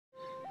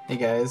Hey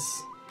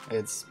guys,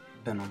 it's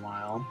been a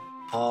while.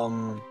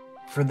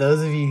 For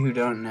those of you who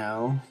don't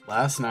know,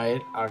 last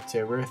night,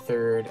 October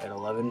 3rd at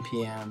 11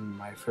 p.m.,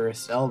 my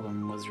first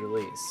album was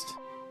released.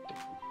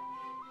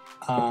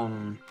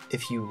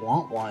 If you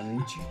want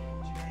one,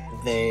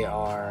 they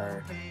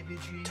are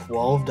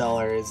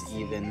 $12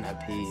 even a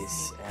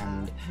piece,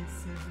 and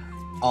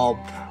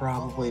I'll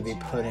probably be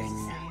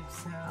putting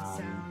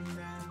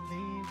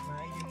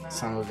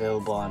some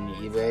available on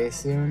eBay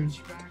soon.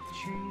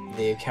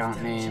 The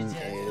account name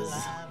is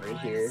right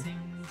here.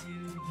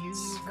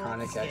 It's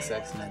Chronic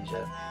XX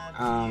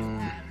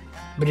Ninja.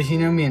 But if you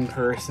know me in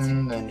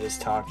person, then just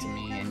talk to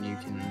me and you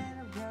can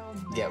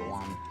get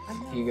one.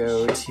 You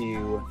go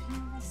to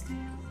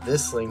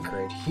this link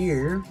right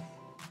here.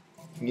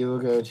 You will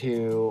go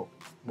to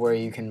where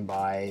you can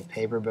buy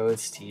Paper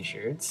Boats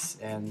t-shirts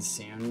and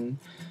soon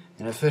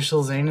an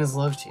official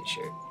ZaneIsLove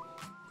t-shirt.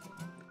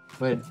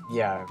 But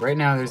yeah, right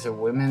now there's a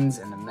women's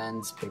and a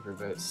men's Paper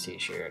Boats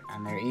t-shirt,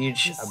 and they're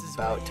each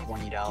about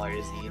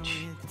 $20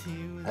 each.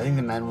 I think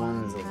the men's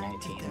one is like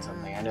 19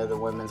 something. I know the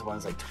women's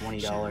one's like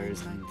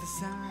 $20 and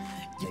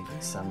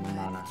like some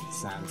amount of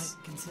cents.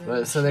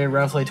 But so they're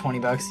roughly 20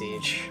 bucks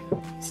each.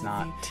 It's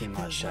not too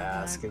much to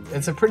ask.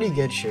 It's a pretty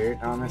good shirt,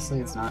 honestly.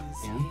 It's not,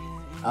 you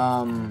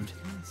know.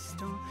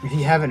 If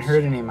you haven't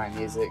heard any of my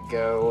music,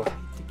 go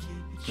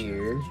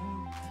here.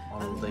 All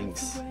the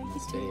links in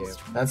this video.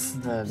 That's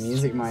the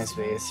music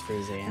MySpace for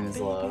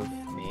ZaneIsLove,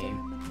 me.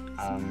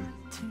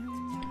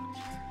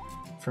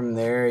 From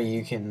there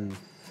you can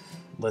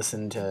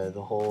listen to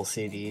the whole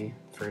CD,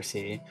 first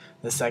CD.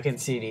 The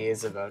second CD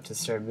is about to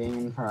start being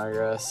in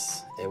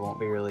progress. It won't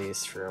be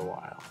released for a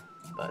while,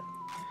 but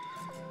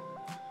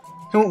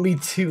it won't be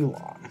too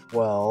long.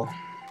 Well,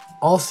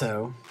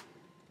 also,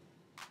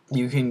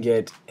 you can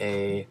get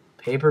a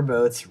Paper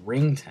Boats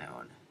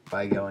ringtone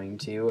by going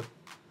to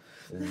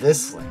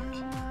this link.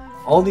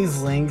 All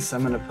these links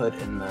I'm going to put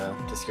in the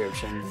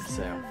description,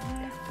 so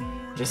yeah.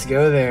 Just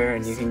go there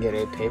and you can get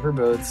a Paper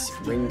Boats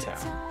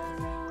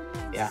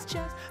ringtone. Yeah.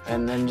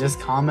 And then just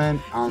comment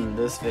on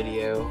this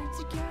video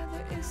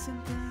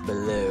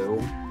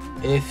below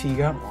if you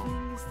got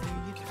one.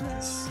 Get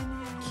this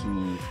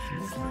key.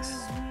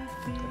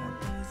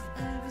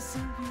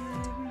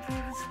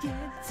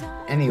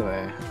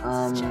 Anyway,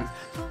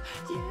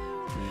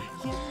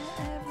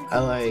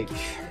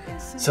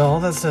 so all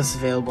that stuff's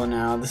available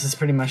now. This is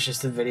pretty much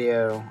just a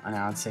video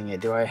announcing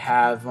it. Do I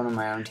have one of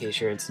my own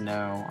t-shirts?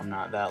 No, I'm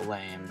not that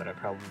lame, but I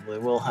probably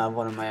will have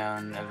one of my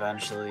own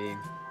eventually,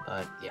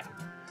 but yeah.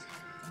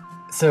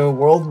 So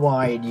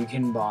worldwide you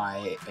can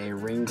buy a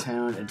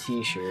ringtone, a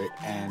t-shirt,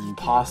 and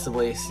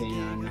possibly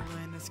soon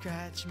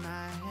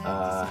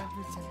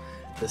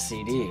the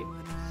CD.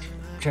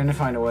 I'm trying to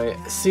find a way.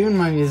 Soon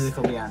my music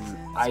will be on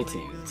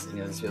iTunes, and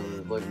you'll just be able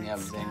to look me up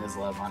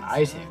ZaneIsLove on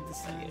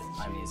iTunes and get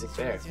my music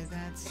there.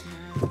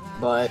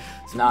 But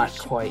not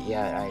quite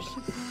yet. I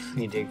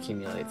need to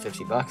accumulate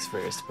 50 bucks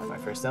first to put my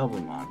first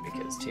album on,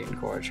 because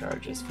TuneCore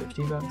charges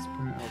 50 bucks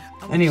per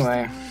album.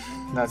 Anyway,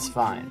 that's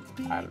fine.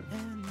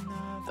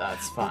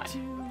 That's fine.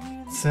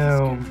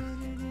 So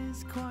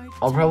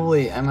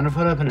I'm gonna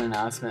put up an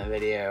announcement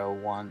video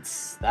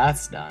once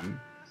that's done.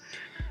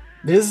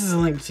 This is a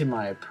link to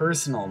my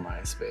personal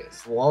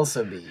MySpace. It will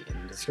also be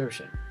in the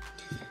description.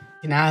 You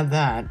can add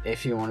that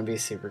if you want to be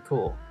super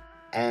cool.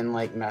 And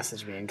like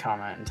message me and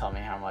comment and tell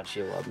me how much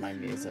you love my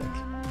music.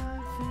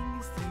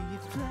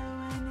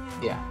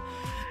 Yeah.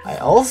 I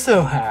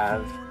also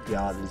have...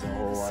 God, there's a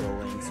whole lot of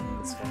links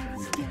in this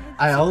fucking video.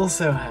 I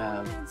also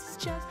have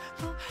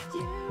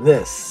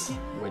this,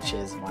 which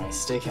is my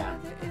Stick'em,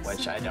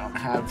 which I don't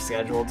have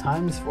scheduled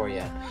times for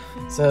yet.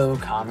 So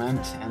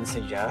comment and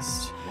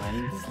suggest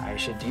when I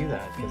should do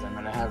that, because I'm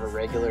going to have a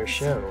regular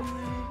show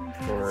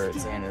for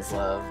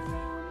ZaneIsLove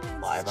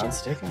live on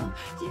Stick'em.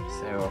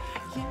 So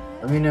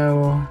let me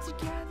know.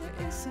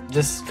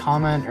 Just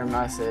comment or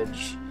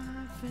message,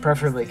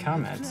 preferably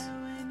comment.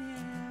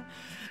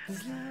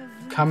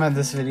 Comment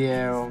this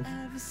video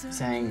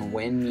saying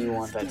when you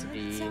want that to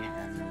be,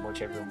 and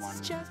whichever one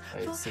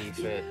I see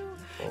fit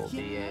will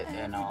be it,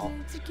 and I'll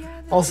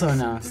also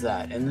announce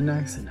that in the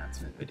next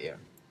announcement video.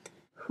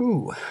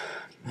 Whew,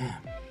 man.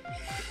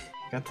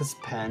 Got this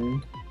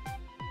pen,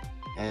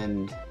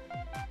 and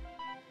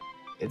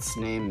its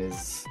name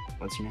is...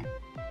 What's your name?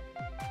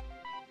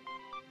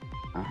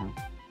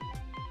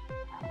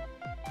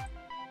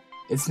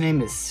 Its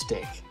name is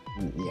Stick.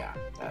 Yeah,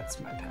 that's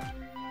my pen.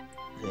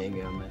 There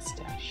you go,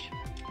 mustache.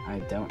 I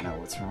don't know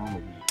what's wrong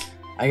with me.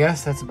 I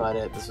guess that's about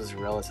it. This was a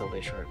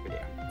relatively short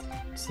video.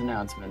 Just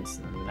announcements,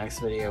 and then the next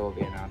video will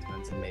be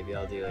announcements, and maybe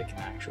I'll do like an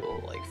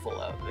actual like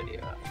full-out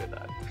video after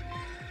that.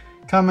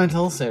 Comment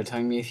also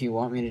telling me if you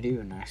want me to do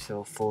an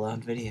actual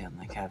full-out video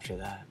like after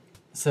that.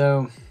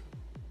 So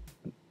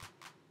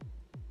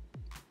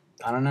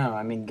I don't know.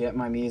 I mean, get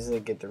my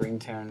music, get the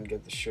ringtone,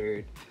 get the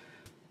shirt.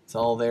 It's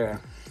all there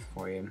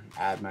for you.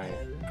 Add my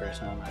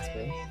personal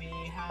MySpace.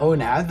 Oh,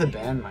 and add the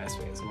band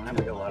MySpace. I'm gonna have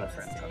like a lot of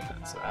friends on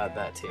that, so add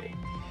that too.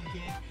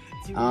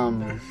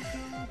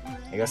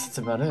 I guess that's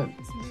about it.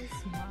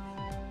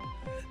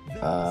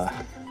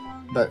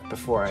 But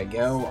before I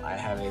go, I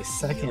have a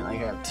second,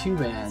 like I have two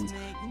bands,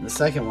 and the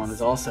second one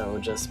is also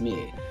just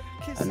me,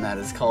 and that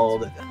is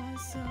called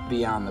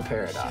Beyond the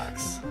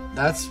Paradox.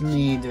 That's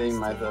me doing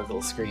my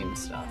vocal scream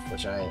stuff,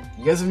 which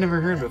you guys have never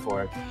heard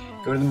before.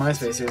 Go to the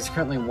MySpace, there's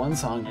currently one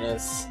song, and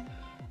it's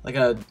like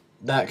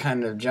that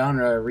kind of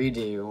genre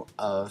redo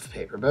of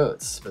Paper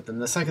Boats. But then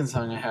the second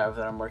song I have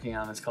that I'm working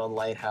on is called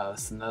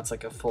Lighthouse, and that's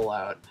like a full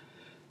out,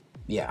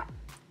 yeah.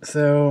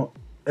 So,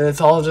 it's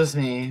all just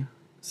me.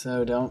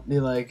 So don't be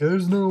like,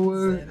 there's no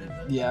way.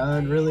 Yeah,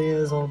 it really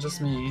is all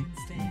just me.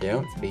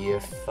 Don't be a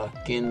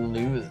fucking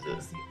loser.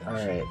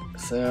 Alright,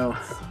 so,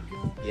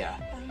 yeah.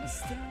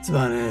 That's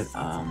about it.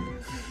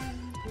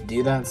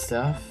 Do that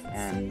stuff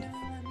and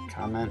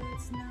comment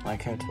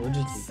like I told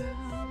you to.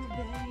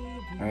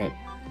 Alright.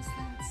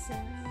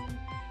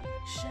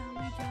 Shall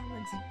we go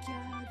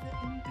together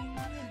and be?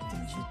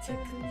 Did you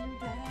take